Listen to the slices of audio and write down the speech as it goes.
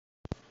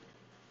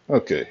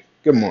Okay,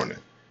 good morning.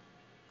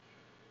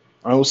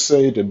 I will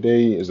say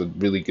today is a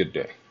really good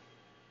day.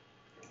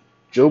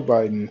 Joe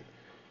Biden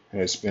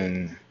has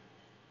been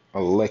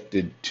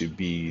elected to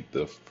be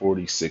the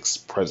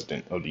 46th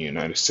president of the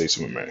United States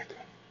of America.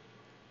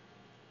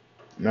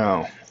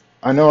 Now,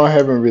 I know I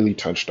haven't really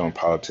touched on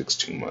politics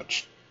too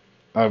much.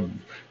 I've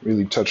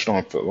really touched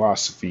on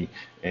philosophy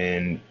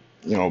and,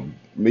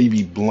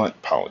 maybe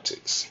blunt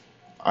politics.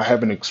 I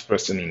haven't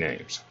expressed any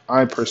names.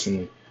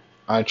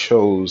 I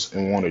chose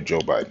and wanted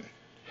Joe Biden.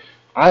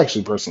 I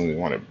actually personally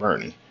wanted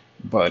Bernie,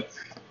 but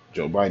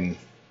Joe Biden,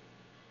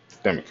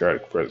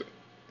 Democratic president.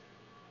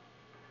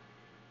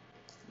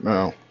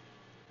 Now,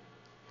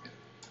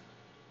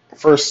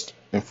 first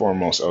and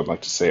foremost, I would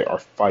like to say our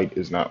fight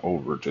is not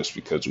over just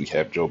because we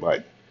have Joe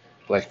Biden.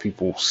 Black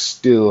people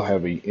still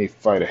have a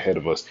fight ahead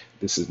of us.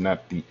 This is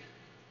not the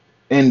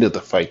end of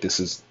the fight, this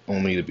is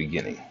only the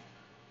beginning.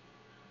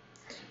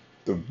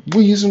 The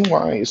reason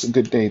why it's a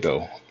good day,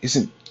 though,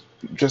 isn't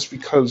just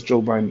because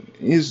Joe Biden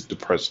is the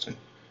president,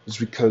 it's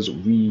because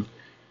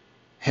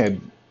had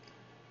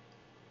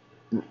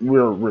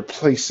we're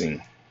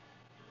replacing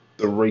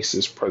the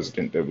racist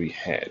president that we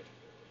had.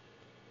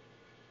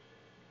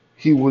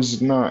 He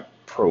was not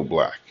pro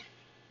black.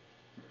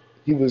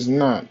 He was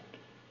not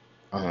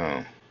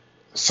um,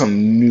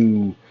 some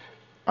new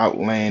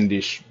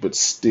outlandish but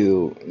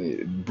still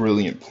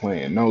brilliant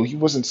plan. No, he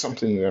wasn't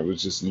something that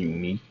was just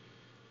unique.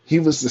 He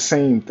was the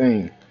same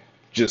thing,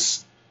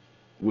 just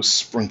with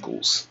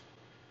sprinkles.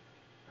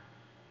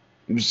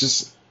 It was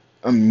just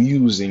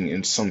amusing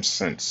in some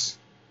sense,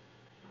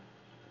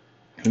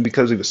 and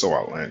because he was so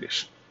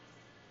outlandish,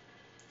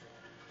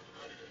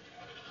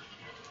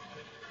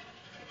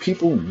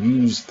 people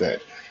used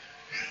that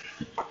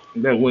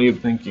way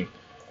of thinking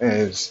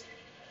as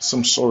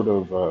some sort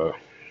of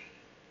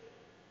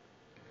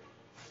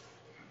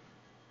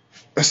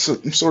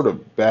some sort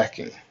of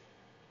backing.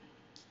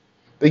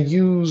 They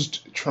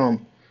used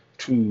Trump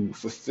to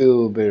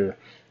fulfill their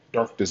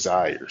dark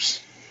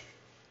desires,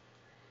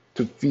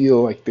 to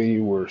feel like they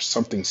were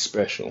something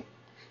special,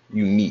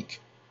 unique,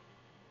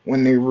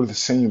 when they were the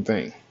same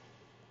thing.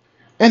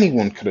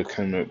 Anyone could have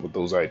come up with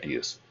those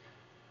ideas.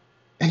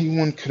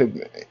 Anyone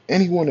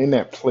in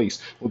that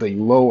place with a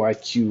low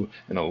IQ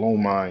and a low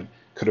mind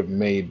could have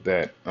made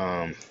that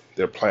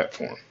their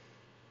platform.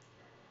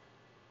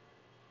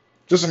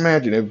 Just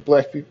imagine if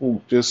black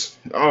people just,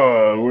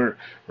 we're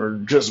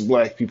just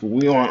black people.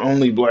 We want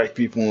only black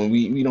people, and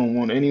we don't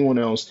want anyone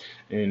else.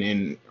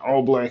 And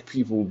all black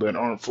people that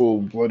aren't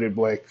full-blooded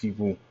black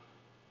people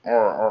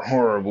are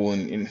horrible.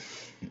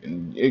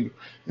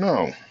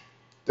 No,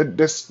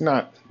 that's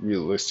not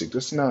realistic.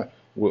 That's not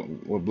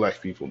what black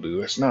people do.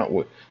 That's not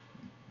what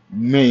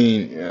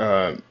the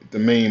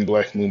main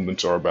black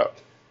movements are about.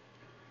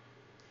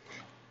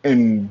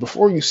 And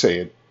before you say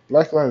it,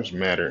 Black Lives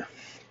Matter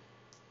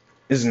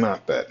is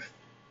not that,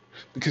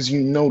 because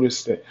you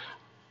notice that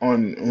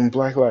on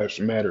Black Lives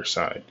Matter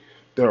side,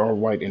 there are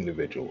white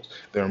individuals,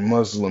 there are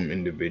Muslim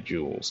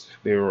individuals,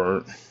 there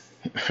are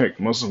heck,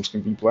 Muslims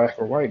can be black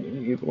or white,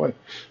 either way.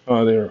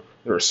 They're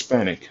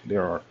Hispanic,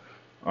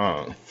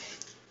 uh,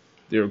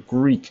 they're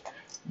Greek,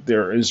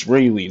 they're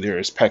Israeli, there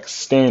is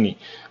Pakistani.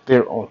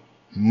 There are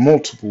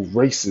multiple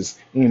races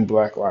in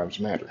Black Lives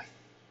Matter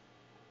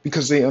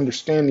because they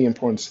understand the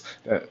importance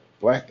that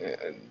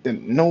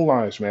no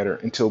lives matter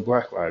until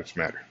Black Lives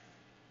Matter.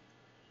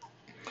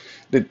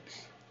 That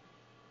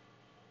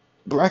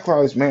Black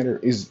Lives Matter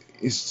is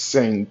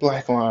saying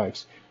Black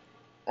lives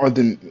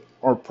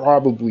are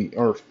probably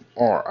are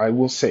I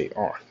will say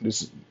are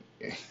this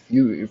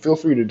you feel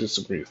free to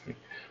disagree with me,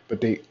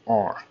 but they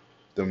are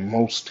the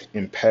most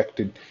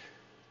impacted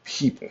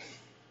people.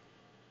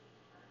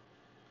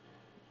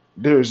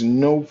 There is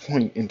no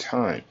point in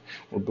time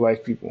where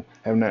black people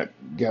have not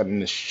gotten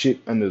the shit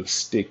under the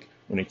stick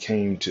when it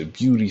came to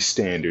beauty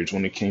standards,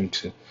 when it came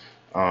to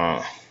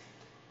uh,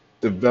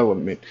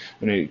 development,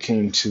 when it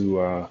came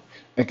to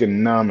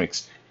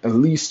economics, at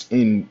least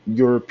in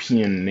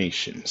European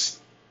nations.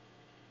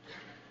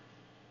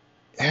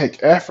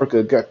 Heck,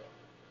 Africa got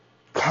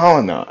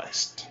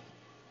colonized,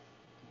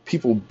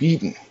 people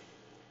beaten,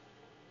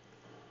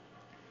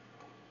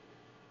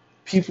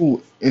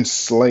 people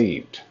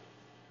enslaved.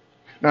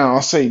 Now,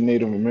 I'll say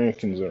Native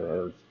Americans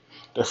are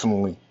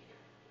definitely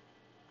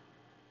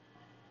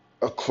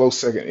a close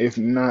second, if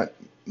not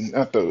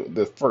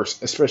the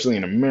first, especially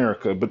in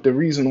America. But the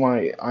reason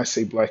why I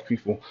say black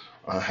people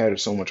had it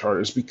so much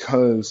harder is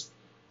because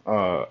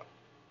uh,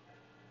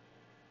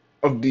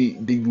 of the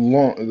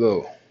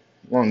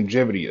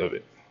longevity of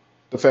it,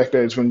 the fact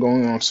that it's been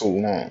going on so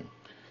long,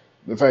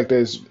 the fact that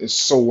it's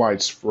so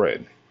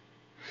widespread.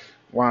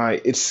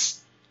 Why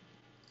it's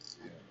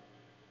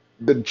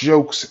the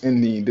jokes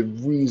and the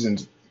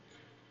reasons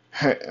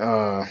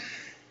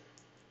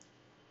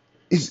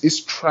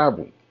is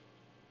travel.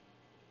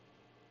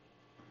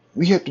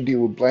 We have to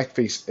deal with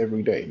blackface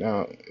every day.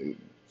 Now,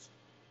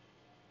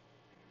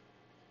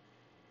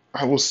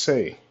 I will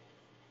say,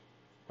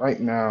 right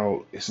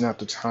now is not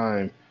the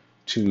time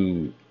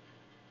to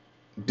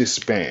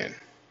disband.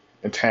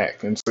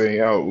 attack and say,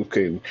 "Oh,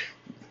 okay,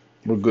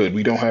 we're good.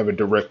 We don't have a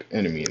direct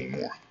enemy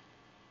anymore."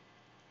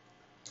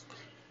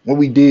 What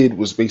we did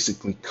was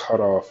basically cut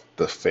off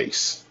the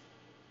face,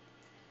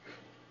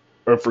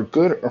 or for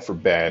good or for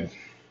bad,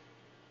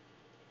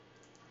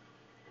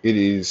 it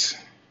is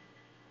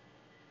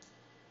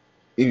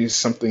it is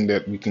something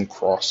that we can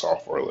cross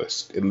off our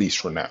list, at least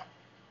for now.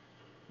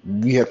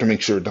 We have to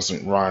make sure it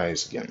doesn't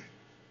rise again.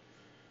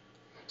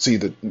 See,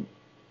 the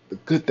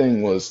good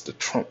thing was the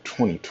Trump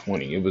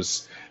 2020.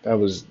 That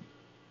was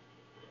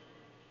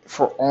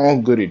for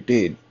all good it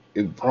did.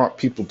 It brought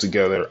people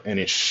together and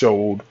it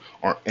showed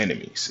our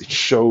enemies. It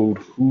showed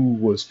who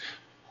was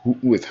who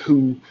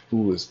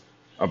was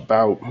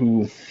about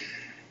who.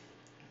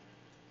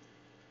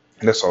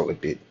 That's all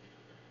it did.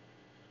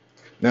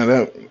 Now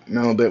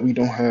that we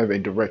don't have a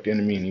direct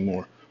enemy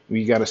anymore,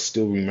 we gotta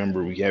still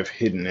remember we have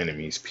hidden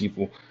enemies,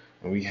 people,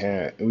 and we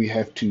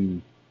have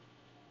to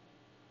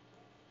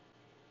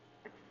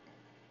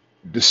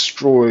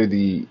destroy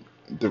the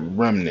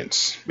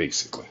remnants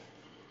basically,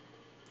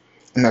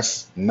 and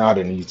that's not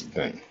an easy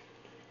thing.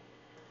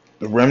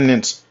 The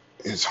remnants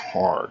is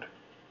hard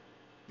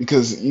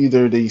because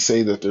either they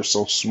say that they're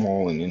so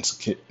small and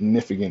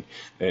insignificant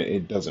that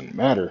it doesn't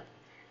matter,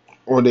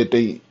 or that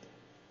they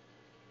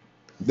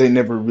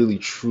never really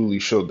truly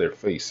showed their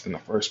face in the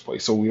first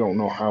place, so we don't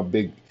know how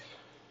big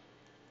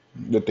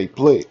that they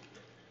play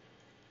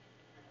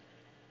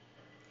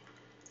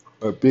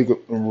a big a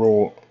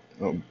role,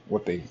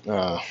 what they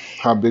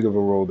how big of a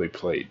role they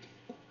played.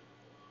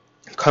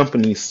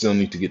 Companies still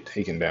need to get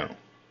taken down.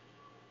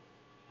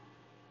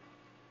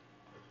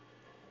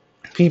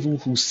 People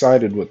who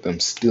sided with them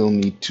still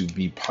need to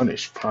be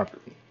punished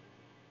properly.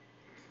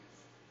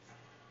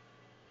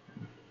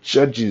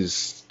 Judges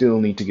still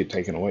need to get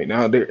taken away.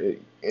 Now there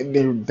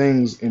are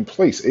things in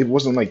place. It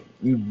wasn't like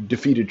you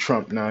defeated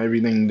Trump. Now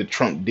everything that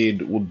Trump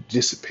did will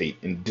dissipate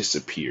and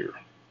disappear.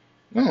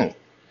 No,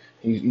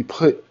 he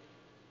put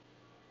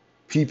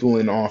people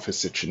in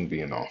office that shouldn't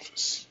be in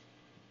office.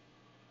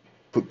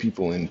 Put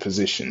people in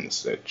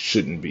positions that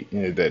shouldn't be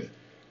in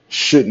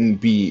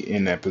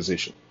that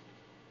position.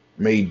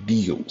 Made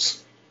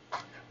deals.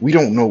 We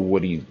don't know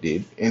what he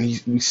did, and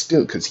we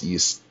still because he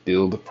is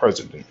still the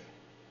president.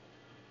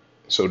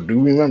 So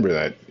do remember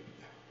that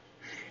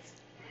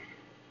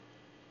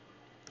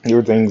there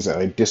are things that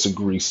I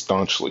disagree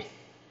staunchly,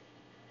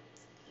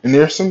 and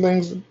there are some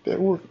things that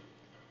were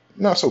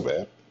not so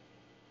bad.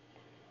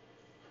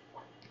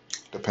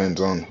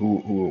 Depends on who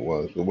it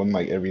was. It wasn't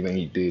like everything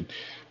he did,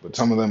 but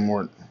some of them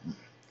weren't.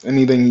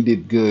 Anything he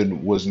did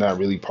good was not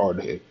really part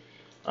of it.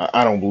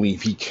 I don't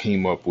believe he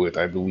came up with.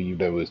 I believe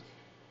that was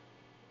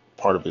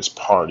part of his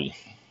party.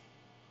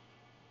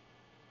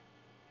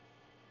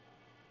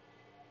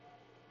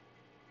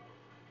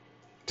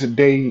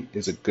 Today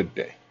is a good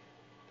day.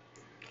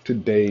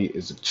 Today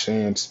is a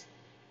chance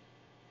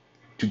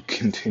to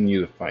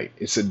continue the fight.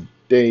 It's a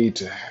day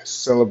to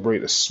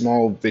celebrate a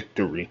small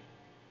victory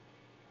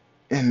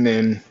and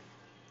then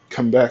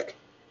come back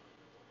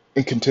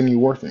and continue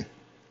working.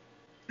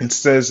 It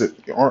says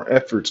that our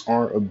efforts,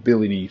 our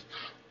abilities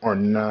are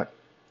not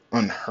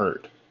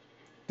unheard.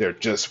 They're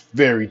just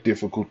very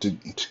difficult to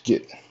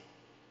get.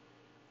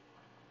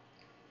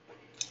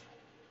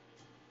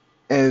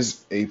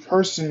 As a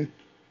person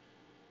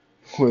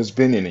who has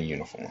been in a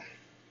uniform,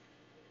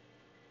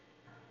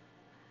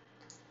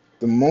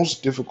 the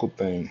most difficult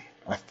thing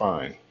I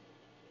find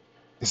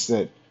is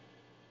that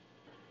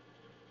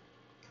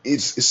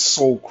it's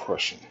soul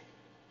crushing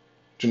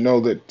to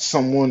know that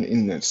someone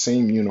in that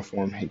same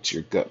uniform hates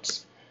your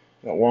guts,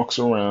 that walks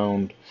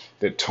around,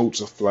 that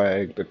totes a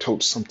flag, that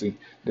totes something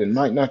that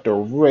might not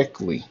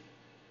directly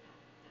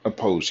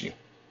oppose you,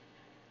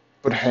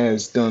 but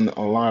has done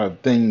a lot of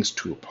things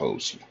to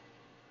oppose you.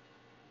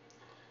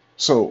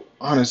 So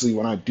honestly,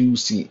 when I do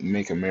see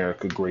 "Make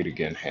America Great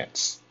Again"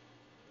 hats,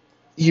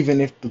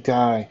 even if the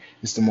guy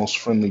is the most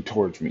friendly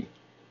towards me,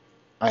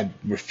 I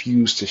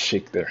refuse to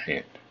shake their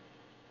hand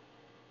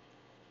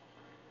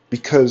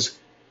because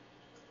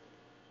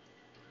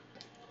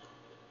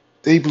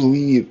they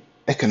believe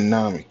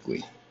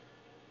economically,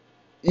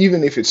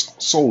 even if it's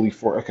solely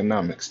for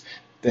economics,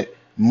 that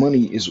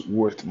money is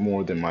worth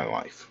more than my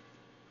life.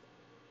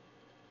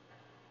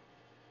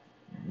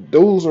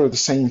 Those are the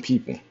same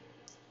people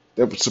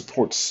that would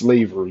support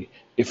slavery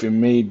if it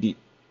made the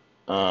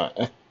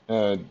uh,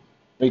 uh,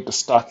 make the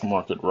stock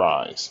market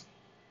rise,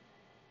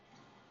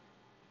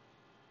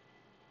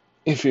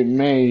 if it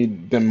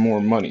made them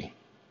more money,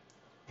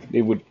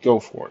 they would go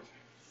for it.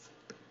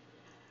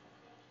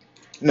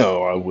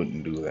 No, I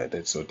wouldn't do that.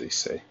 That's what they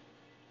say.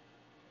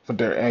 But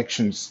their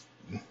actions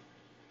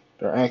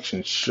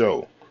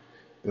show.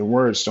 Their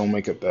words don't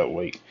make up that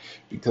weight.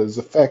 Because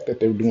the fact that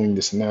they're doing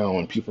this now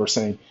and people are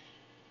saying,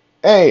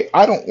 "Hey,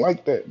 I don't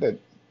like that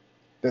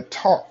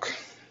talk.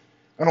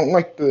 I don't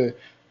like the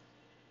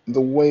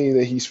way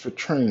that he's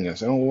portraying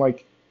us. I don't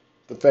like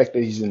the fact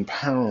that he's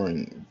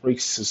empowering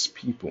racist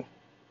people."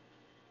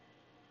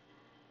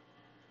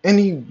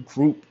 Any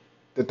group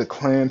that the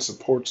Klan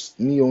supports,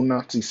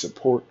 neo-Nazi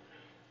support,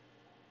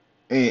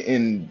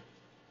 and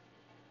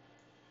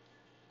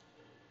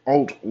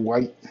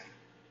alt-white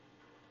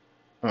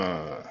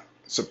uh,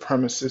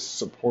 supremacist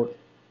support.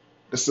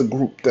 This is a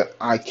group that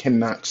I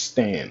cannot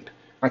stand.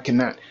 I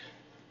cannot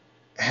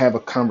have a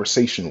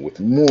conversation with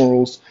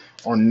morals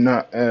or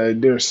not.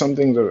 There are some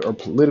things that are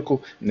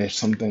political, and there's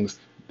some things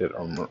that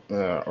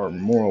are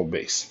moral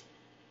based.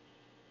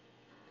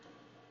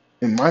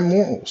 And my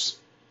morals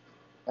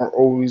are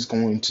always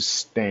going to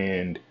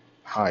stand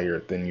higher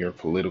than your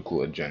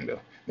political agenda,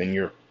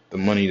 than the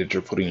money that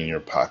you're putting in your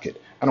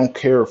pocket. I don't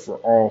care if we're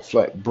all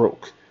flat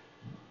broke.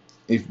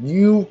 If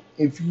you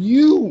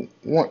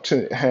want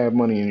to have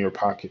money in your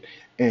pocket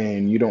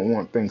and you don't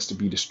want things to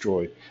be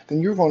destroyed,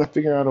 then you're going to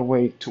figure out a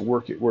way to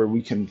work it where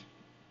we can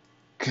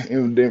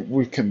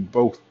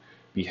both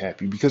be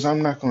happy. Because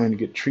I'm not going to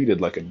get treated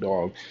like a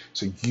dog,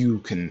 so you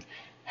can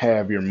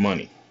have your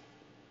money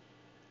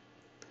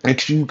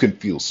and you can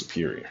feel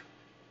superior.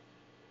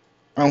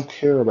 I don't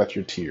care about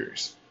your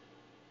tears.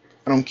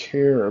 I don't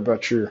care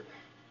about your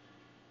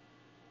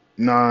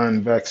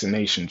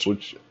non-vaccinations,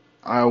 which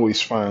I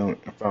always found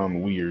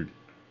weird.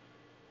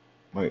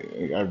 Like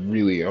I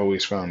really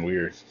always found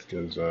weird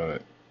because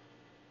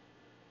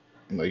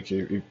like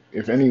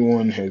if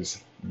anyone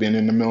has been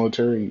in the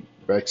military,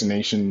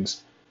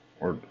 vaccinations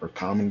are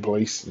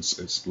commonplace.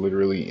 It's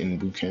literally in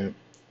boot camp,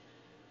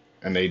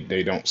 and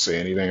they don't say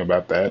anything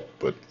about that.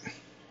 But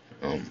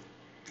um,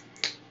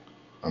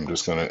 I'm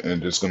just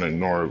gonna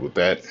ignore it with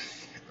that.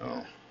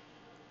 Uh,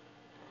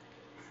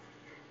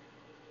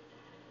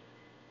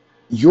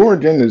 your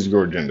agenda is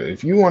your agenda.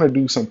 If you want to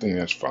do something,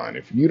 that's fine.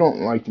 If you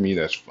don't like me,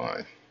 that's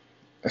fine.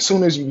 As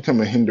soon as you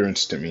become a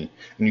hindrance to me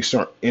and you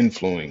start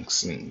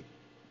influencing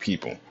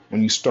people,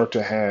 when you start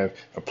to have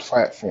a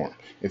platform,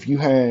 if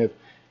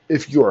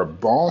you're a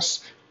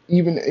boss,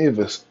 even if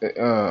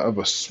of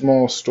a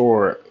small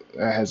store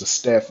that has a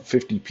staff of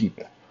 50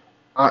 people,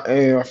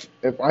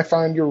 if I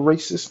find you're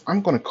racist,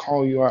 I'm going to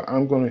call you out.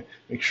 I'm going to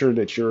make sure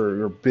that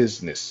your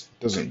business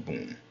doesn't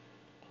boom,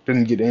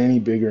 doesn't get any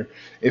bigger.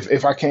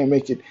 If I can't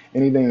make it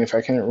anything, if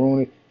I can't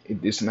ruin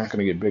it's not going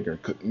to get bigger.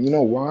 You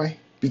know why?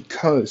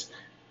 Because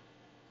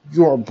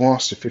you're a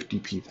boss to 50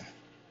 people.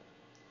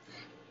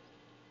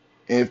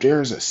 And if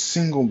there's a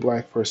single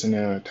black person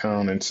in a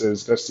town and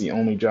says that's the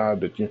only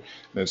job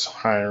that's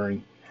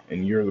hiring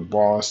and you're the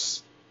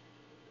boss,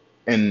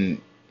 and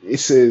it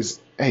says,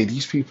 hey,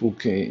 these people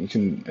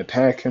can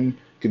attack him,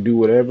 can do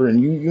whatever,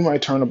 and you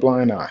might turn a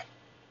blind eye.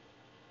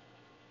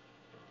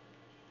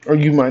 Or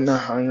you might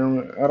not hire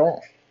him at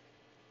all.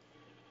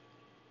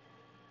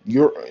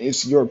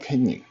 It's your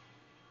opinion.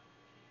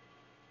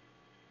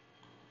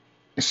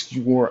 It's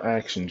your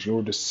actions,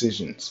 your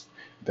decisions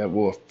that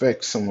will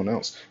affect someone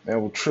else, that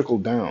will trickle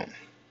down.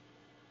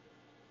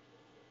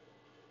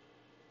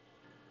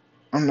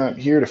 I'm not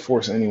here to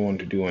force anyone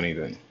to do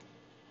anything.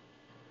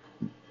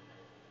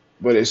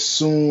 But as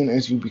soon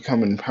as you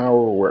become in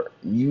power where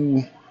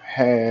you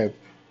have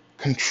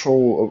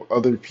control of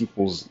other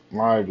people's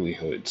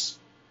livelihoods,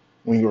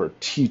 when you're a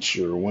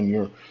teacher, when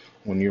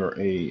you're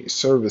a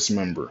service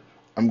member,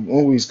 I'm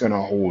always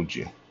gonna hold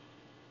you.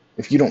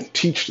 If you don't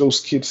teach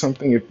those kids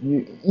something,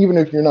 even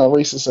if you're not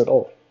racist at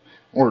all,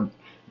 or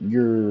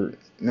you're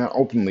not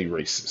openly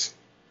racist,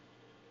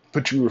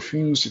 but you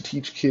refuse to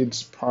teach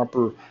kids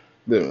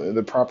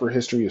the proper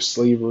history of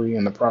slavery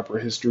and the proper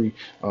history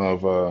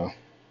of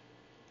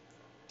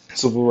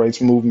civil rights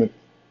movement,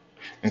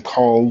 and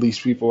call these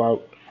people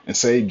out and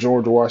say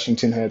George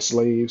Washington had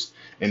slaves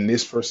and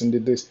this person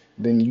did this,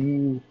 then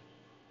you,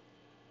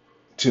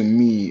 to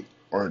me,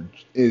 are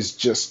is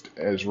just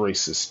as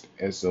racist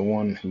as the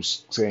one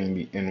who's saying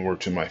the N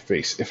word to my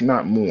face, if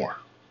not more,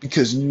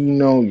 because you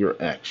know your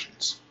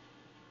actions.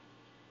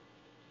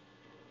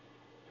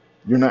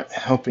 You're not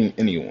helping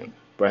anyone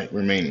by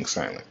remaining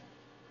silent.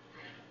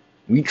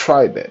 We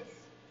tried that.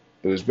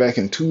 It was back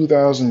in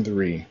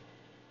 2003,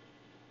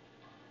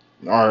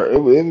 or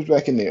it was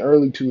back in the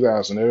early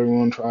 2000s.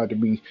 Everyone tried to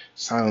be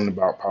silent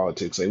about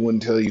politics. They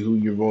wouldn't tell you who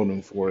you're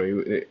voting for.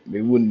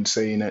 They wouldn't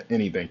say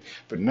anything.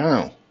 But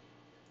now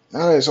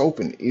that it's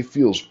open, it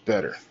feels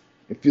better.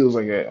 It feels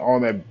like all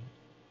that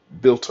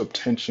built up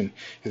tension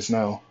is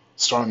now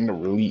starting to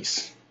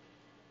release.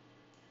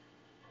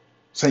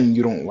 Saying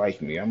you don't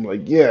like me. I'm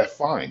like, yeah,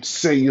 fine.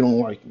 Say you don't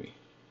like me.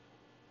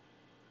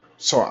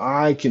 So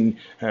I can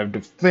have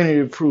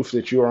definitive proof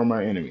that you are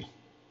my enemy.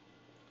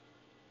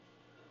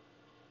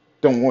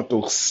 Don't want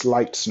those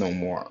slights no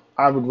more.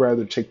 I would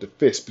rather take the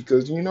fist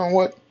because you know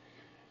what?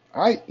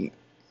 I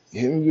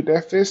hit me with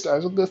that fist. That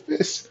was a good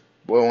fist.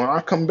 But when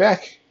I come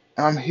back,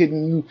 I'm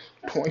hitting you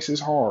twice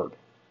as hard.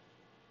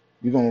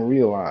 You're gonna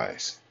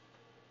realize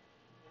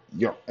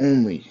your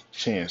only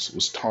chance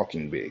was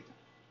talking big.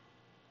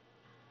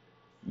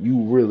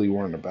 You really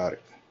weren't about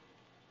it.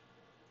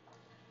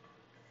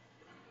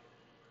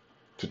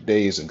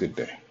 Today is a good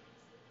day.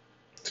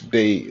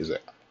 Today is a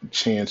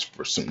chance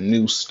for some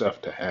new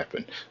stuff to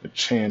happen, a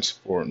chance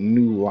for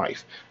new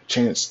life, a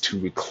chance to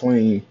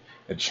reclaim,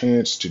 a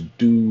chance to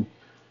do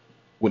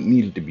what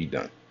needed to be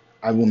done.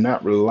 I will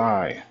not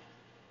rely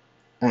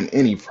on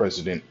any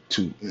president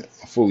to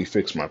fully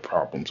fix my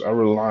problems. I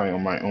rely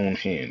on my own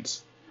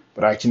hands.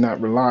 but I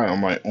cannot rely on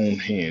my own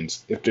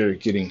hands if they're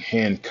getting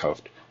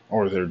handcuffed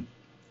or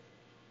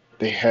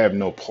they have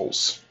no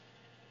pulse,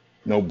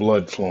 no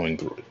blood flowing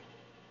through it.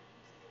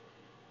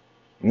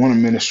 One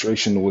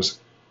administration was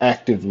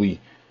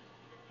actively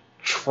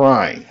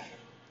trying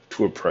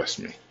to oppress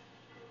me,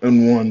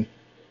 and one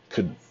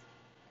could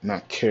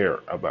not care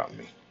about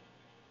me.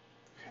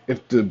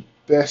 If the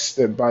best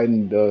that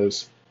Biden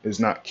does is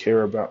not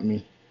care about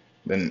me,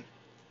 then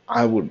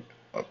I would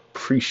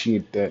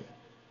appreciate that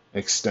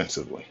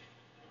extensively.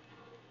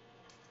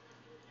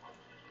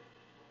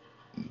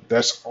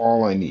 That's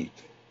all I need.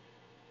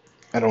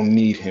 I don't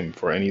need him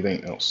for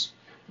anything else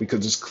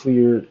because it's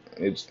clear,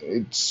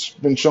 it's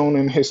been shown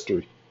in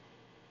history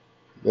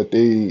that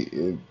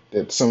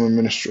that some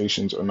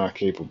administrations are not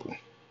capable.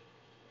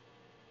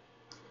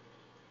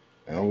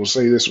 And I will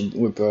say this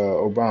with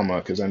Obama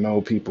because I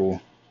know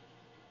people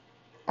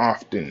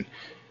often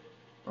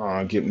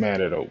get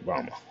mad at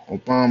Obama.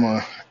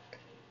 Obama,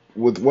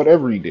 with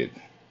whatever he did,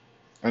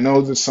 I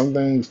know that some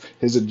things,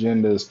 his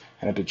agendas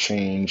had to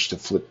change to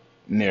flip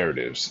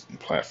narratives and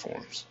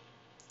platforms.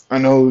 I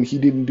know he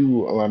didn't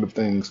do a lot of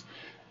things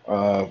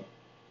uh,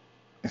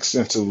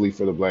 extensively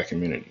for the black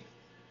community,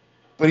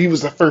 but he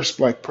was the first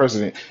black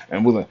president,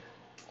 and with a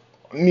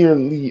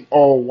nearly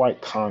all white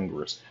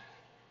Congress,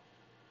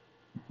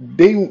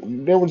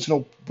 there was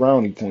no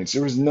brownie points.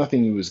 There was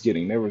nothing he was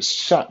getting. There was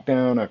shot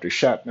down after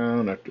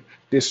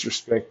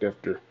disrespect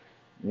after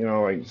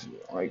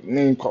like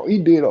name call. He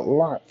did a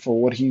lot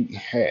for what he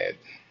had.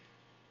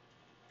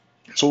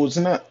 So it's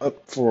not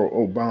up for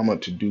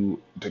Obama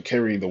to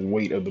carry the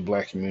weight of the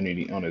black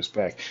community on his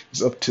back.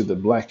 It's up to the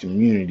black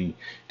community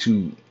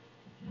to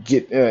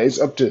get. It's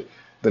up to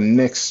the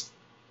next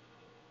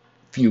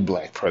few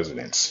black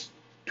presidents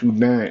to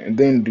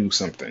then do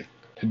something,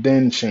 to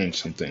then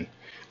change something,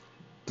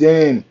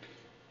 then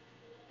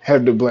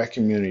have the black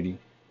community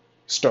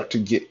start to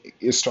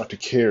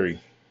carry.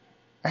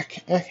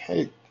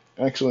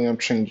 Actually, I'm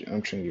changing.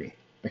 I'm changing.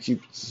 I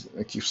keep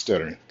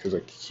stuttering because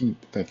I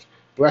keep thinking.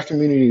 Black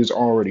community is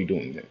already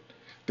doing that.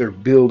 They're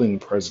building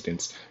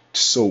presidents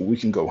so we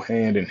can go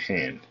hand in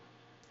hand.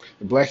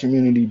 The black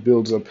community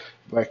builds up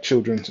black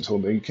children so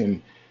they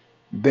can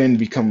then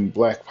become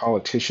black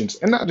politicians,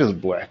 and not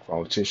just black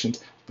politicians,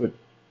 but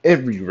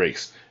every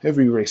race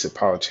of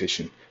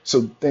politician.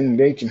 So then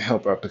they can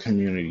help out the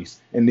communities,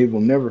 and they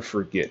will never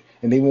forget,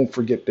 and they won't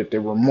forget that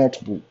there were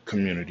multiple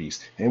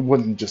communities. And it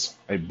wasn't just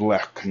a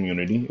black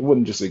community, it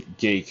wasn't just a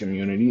gay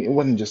community, it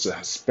wasn't just a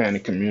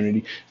Hispanic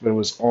community, but it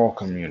was all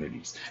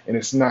communities. And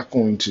it's not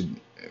going to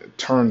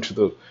turn to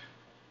the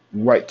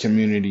white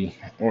community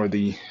or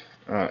it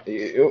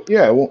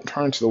won't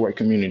turn to the white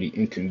community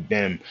and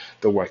condemn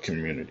the white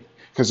community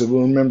because it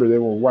will remember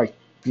there were white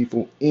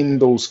people in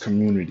those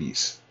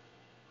communities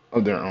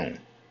of their own,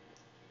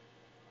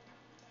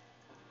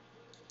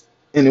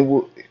 and it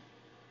will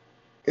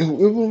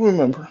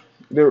remember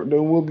there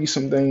will be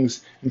some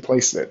things in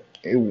place that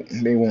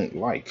they won't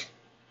like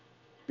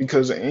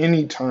because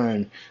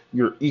anytime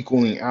you're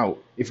equaling out,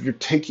 if you're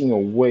taking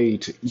away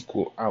to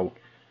equal out,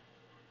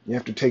 you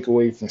have to take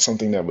away from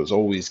something that was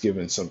always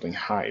given something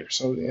higher.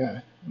 So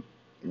yeah,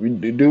 we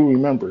do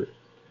remember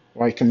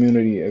white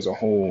community as a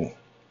whole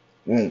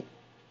won't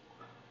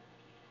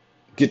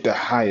get the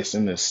highest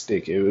in the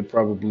stick. It would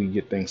probably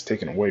get things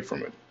taken away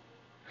from it.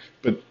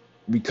 But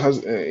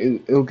because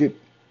it'll get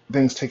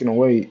things taken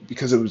away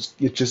because it's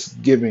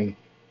just giving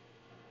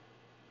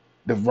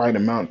the right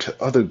amount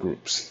to other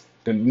groups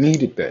that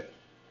needed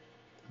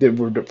that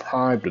were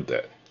deprived of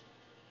that.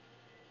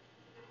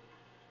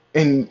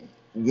 And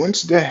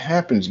once that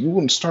happens, you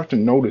will start to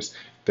notice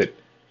that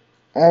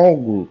all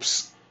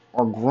groups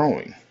are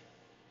growing.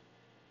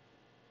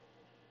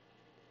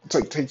 It's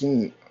like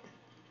taking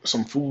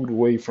some food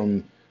away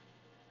from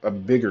a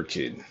bigger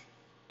kid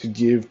to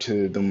give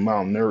to the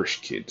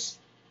malnourished kids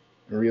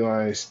and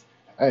realize,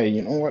 hey,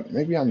 you know what?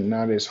 Maybe I'm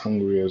not as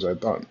hungry as I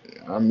thought.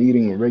 I'm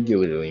eating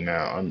regularly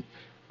now.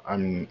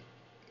 I'm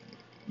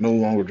no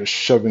longer just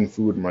shoving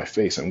food in my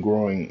face. I'm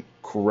growing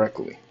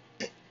correctly.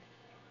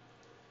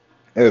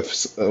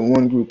 If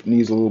one group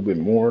needs a little bit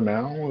more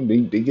now, they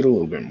get a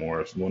little bit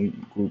more. If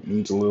one group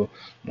needs a little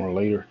more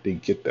later, they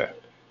get that.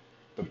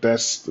 But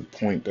that's the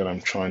point that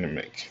I'm trying to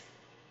make.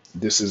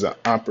 This is an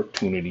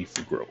opportunity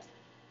for growth.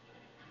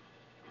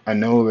 I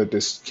know that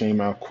this came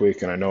out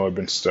quick and I know I've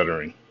been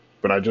stuttering,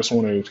 but I just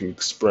wanted to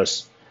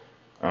express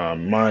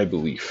my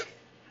belief,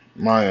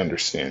 my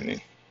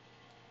understanding.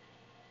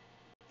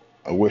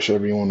 I wish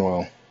everyone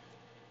well.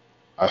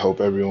 I hope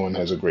everyone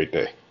has a great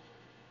day.